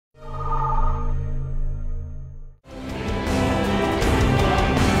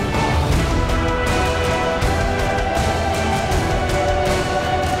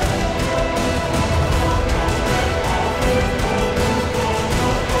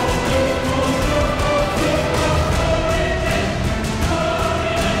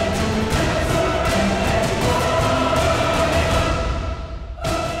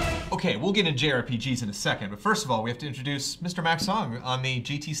we'll get into JRPGs in a second, but first of all, we have to introduce Mr. Max Song on the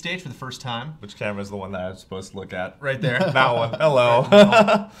GT stage for the first time. Which camera is the one that I'm supposed to look at? Right there. That one. Hello.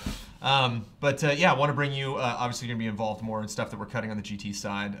 Yeah, I want to bring you, obviously you're going to be involved more in stuff that we're cutting on the GT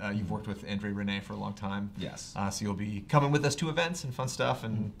side. You've worked with Andre Rene for a long time. Yes. So you'll be coming with us to events and fun stuff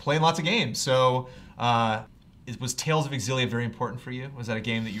and playing lots of games. So was Tales of Xillia very important for you? Was that a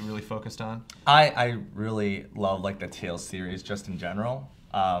game that you really focused on? I really love like the Tales series just in general.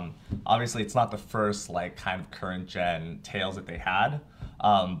 Obviously, it's not the first like kind of current gen Tales that they had,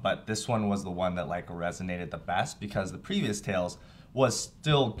 but this one was the one that like resonated the best because the previous Tales was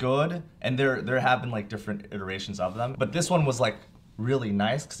still good, and there have been like different iterations of them, but this one was like really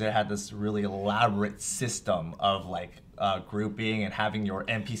nice because it had this really elaborate system of like grouping and having your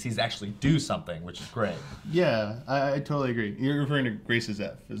NPCs actually do something, which is great. Yeah, I totally agree. You're referring to Grace's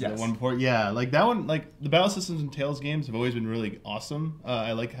F, is Yes. the one before? Yeah, like that one, like the battle systems in Tales games have always been really awesome.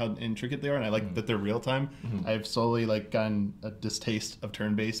 I like how intricate they are, and I like that they're real time. I've slowly like gotten a distaste of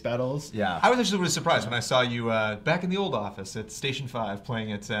turn-based battles. Yeah. I was actually really surprised when I saw you back in the old office at Station 5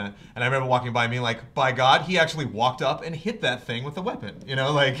 playing it, and I remember walking by and being like, by God, he actually walked up and hit that thing with a weapon, you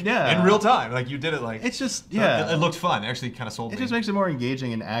know, like in real time. Like you did it like... It's just, yeah. It looked fun. It actually kind of sold me. It just makes it more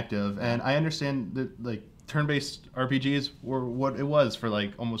engaging and active, and I understand that like turn-based RPGs were what it was for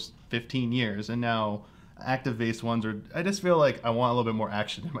like almost 15 years, and now active-based ones are. I just feel like I want a little bit more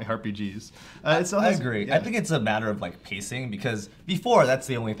action in my RPGs. I agree. Yeah. I think it's a matter of like pacing because before that's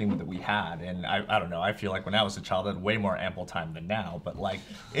the only thing that we had, and I don't know. I feel like when I was a child, I had way more ample time than now. But like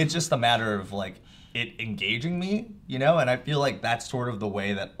it's just a matter of like it engaging me, you know. And I feel like that's sort of the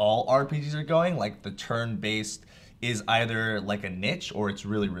way that all RPGs are going. Like the turn-based is either like a niche or it's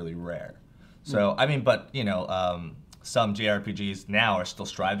really, really rare. So, I mean, but, you know, some JRPGs now are still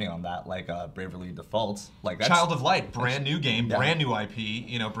striving on that, like Bravely Default's. Like that's, Child of Light, brand new game, brand new IP,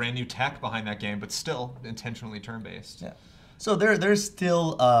 you know, brand new tech behind that game, but still intentionally turn-based. Yeah. So there's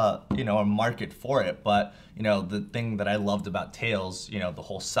still, you know, a market for it, but, you know, the thing that I loved about Tales, you know, the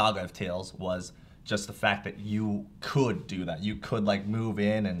whole saga of Tales was just the fact that you could do that. You could, like, move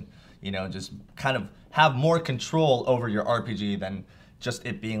in and, you know, just kind of have more control over your RPG than just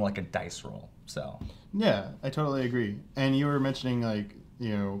it being like a dice roll. So yeah, I totally agree. And you were mentioning like,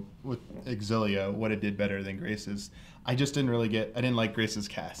 you know, with Xillia, what it did better than Grace's. I just didn't really get. I didn't like Grace's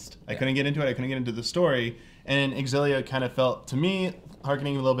cast. I couldn't get into it. I couldn't get into the story. And Xillia kind of felt to me,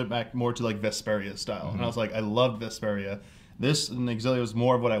 harkening a little bit back more to like Vesperia style. And I was like, I loved Vesperia. This and Xillia was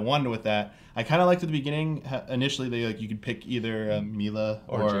more of what I wanted with that. I kind of liked at the beginning. Initially, they like you could pick either Mila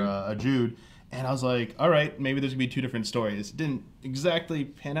or Jude. And I was like, all right, maybe there's gonna be two different stories. It didn't exactly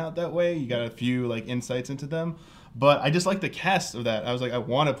pan out that way. You got a few like insights into them, but I just like the cast of that. I was like, I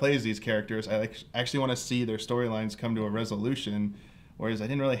want to play as these characters. I like actually want to see their storylines come to a resolution, whereas I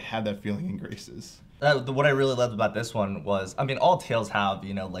didn't really have that feeling in Grace's. What I really loved about this one was, I mean, all Tales have,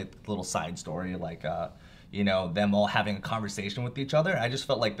 you know, like little side story, like you know, them all having a conversation with each other. I just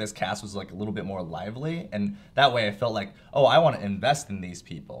felt like this cast was like a little bit more lively, and that way I felt like, oh, I want to invest in these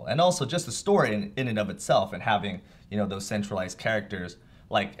people. And also just the story in and of itself, and having, you know, those centralized characters,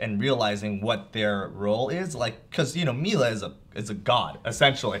 like, and realizing what their role is, like, because, you know, Mila is a god,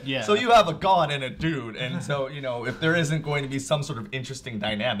 essentially. Yeah. So you have a god and a dude, and so, you know, if there isn't going to be some sort of interesting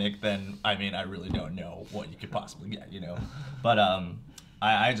dynamic, then, I mean, I really don't know what you could possibly get, you know. But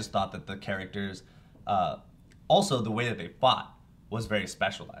I just thought that the characters, also the way that they fought was very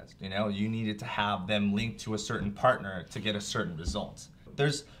specialized. You know, you needed to have them linked to a certain partner to get a certain result.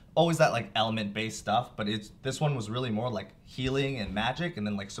 There's always that like element-based stuff, but this one was really more like healing and magic, and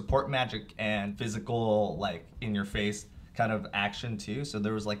then like support magic and physical, like in your face kind of action too. So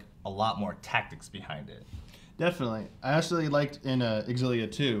there was like a lot more tactics behind it. Definitely. I actually liked in Xillia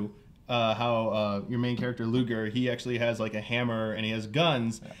 2 how your main character Luger, he actually has like a hammer and he has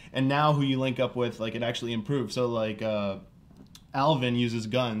guns, and now who you link up with, like it actually improves. So like Alvin uses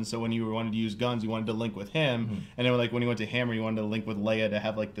guns, so when you wanted to use guns, you wanted to link with him, and then like when you went to hammer, you wanted to link with Leia to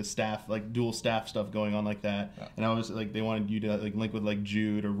have like the staff, like dual staff stuff going on like that. And I was like, they wanted you to like link with like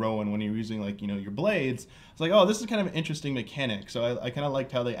Jude or Rowan when you were using like, you know, your blades. It's like, oh, this is kind of an interesting mechanic. So I kind of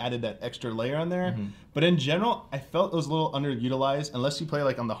liked how they added that extra layer on there. But in general, I felt it was a little underutilized. Unless you play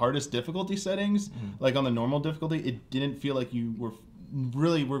like on the hardest difficulty settings, like on the normal difficulty, it didn't feel like you were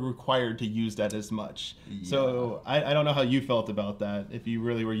really were required to use that as much. Yeah. So I don't know how you felt about that, if you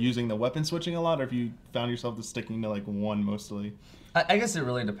really were using the weapon switching a lot, or if you found yourself just sticking to like one mostly. I guess it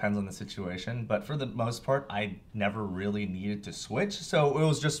really depends on the situation, but for the most part, I never really needed to switch, so it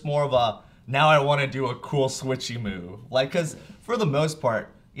was just more of a, now I want to do a cool switchy move. Like, because for the most part,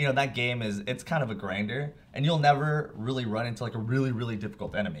 you know, that game it's kind of a grinder, and you'll never really run into like a really, really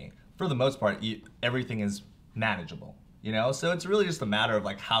difficult enemy. for the most part, everything is manageable. You know, so it's really just a matter of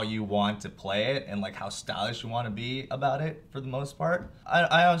like how you want to play it and like how stylish you want to be about it for the most part.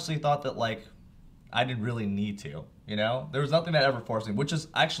 I honestly thought that like I didn't really need to, you know? There was nothing that ever forced me, which is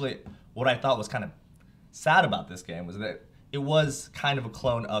actually what I thought was kind of sad about this game, was that it was kind of a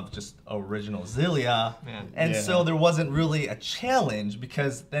clone of just original Xillia. Man. And so there wasn't really a challenge,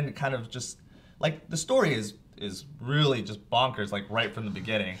 because then it kind of just, like, the story is really just bonkers, like right from the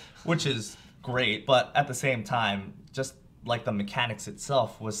beginning, which is great, but at the same time, just like the mechanics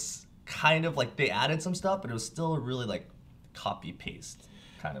itself was kind of like, they added some stuff, but it was still really like copy paste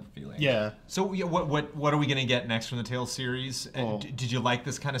kind of feeling. Yeah. So yeah, what are we gonna get next from the Tales series? And did you like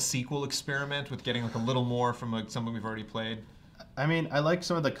this kind of sequel experiment with getting like a little more from something we've already played? I mean, I like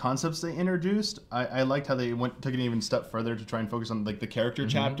some of the concepts they introduced. I liked how they took it even a step further to try and focus on like the character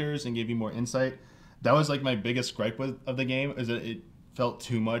chapters and give you more insight. That was like my biggest gripe of the game, is that it felt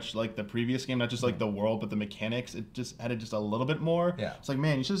too much like the previous game, not just like the world, but the mechanics. It just added just a little bit more. Yeah. It's like,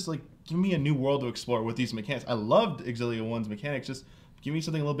 man, you should just like give me a new world to explore with these mechanics. I loved Xillia 1's mechanics. Just give me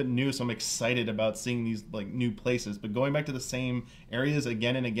something a little bit new, so I'm excited about seeing these like new places. But going back to the same areas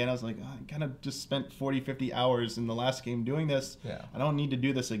again and again, I was like, oh, I kind of just spent 40, 50 hours in the last game doing this. Yeah. I don't need to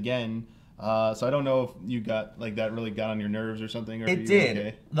do this again. So I don't know if you got like that really got on your nerves or something. Or it did.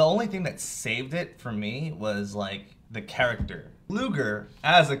 Okay. The only thing that saved it for me was like the character. Luger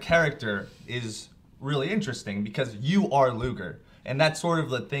as a character is really interesting because you are Luger, and that's sort of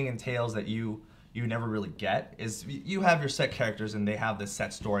the thing in Tales that you never really get, is you have your set characters and they have this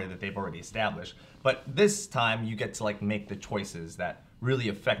set story that they've already established. But this time you get to like make the choices that really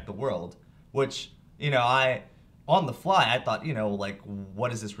affect the world, which, you know, on the fly, I thought, you know, like,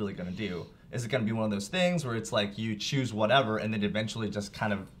 what is this really going to do? Is it going to be one of those things where it's like you choose whatever and then eventually just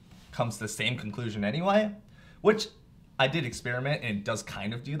kind of comes to the same conclusion anyway? Which I did experiment, and it does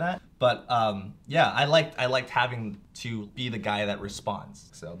kind of do that. But yeah, I liked having to be the guy that responds.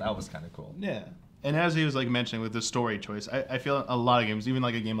 So that was kind of cool. Yeah. And as he was like mentioning with the story choice, I feel a lot of games, even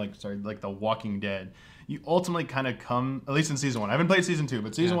like a game like The Walking Dead, you ultimately kind of come, at least in season 1. I haven't played season 2,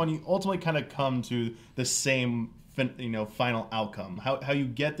 but season 1, you ultimately kind of come to the same final outcome. How you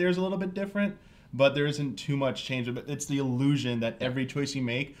get there is a little bit different, but there isn't too much change. But it's the illusion that every choice you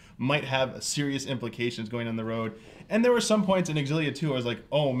make might have serious implications going on the road. And there were some points in Xillia 2 I was like,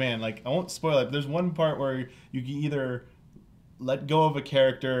 oh man, like I won't spoil it, but there's one part where you can either let go of a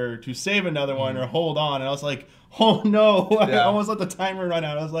character to save another one or hold on, and I was like, oh no, I almost let the timer run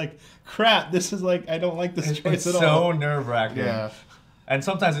out. I was like, crap, this is like, I don't like this choice at all. It's so nerve-wracking. Yeah. And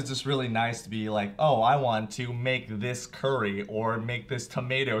sometimes it's just really nice to be like, oh, I want to make this curry or make this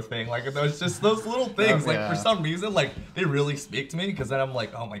tomato thing. Like, those just those little things. Like, for some reason, like, they really speak to me, because then I'm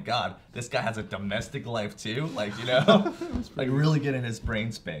like, oh my god, this guy has a domestic life too. Like, you know, like really get in his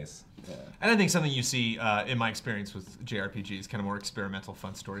brain space. Yeah. And I think something you see in my experience with JRPGs, kind of more experimental,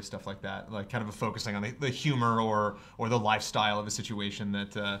 fun story stuff like that, like kind of focusing on the humor or the lifestyle of a situation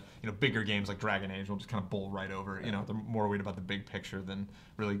that you know, bigger games like Dragon Age will just kind of bowl right over. You know, they're more worried about the big picture than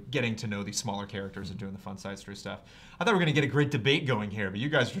really getting to know these smaller characters and doing the fun side story stuff. I thought we were going to get a great debate going here, but you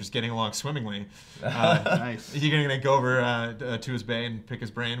guys are just getting along swimmingly. Nice. You're going to go over to his bay and pick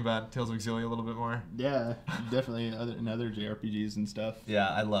his brain about Tales of Xillia a little bit more? Yeah, definitely in other JRPGs and stuff. Yeah,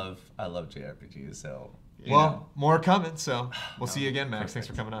 I love JRPGs, so... Well, more coming, so we'll see you again, Max. Thanks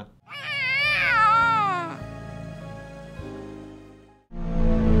for coming on.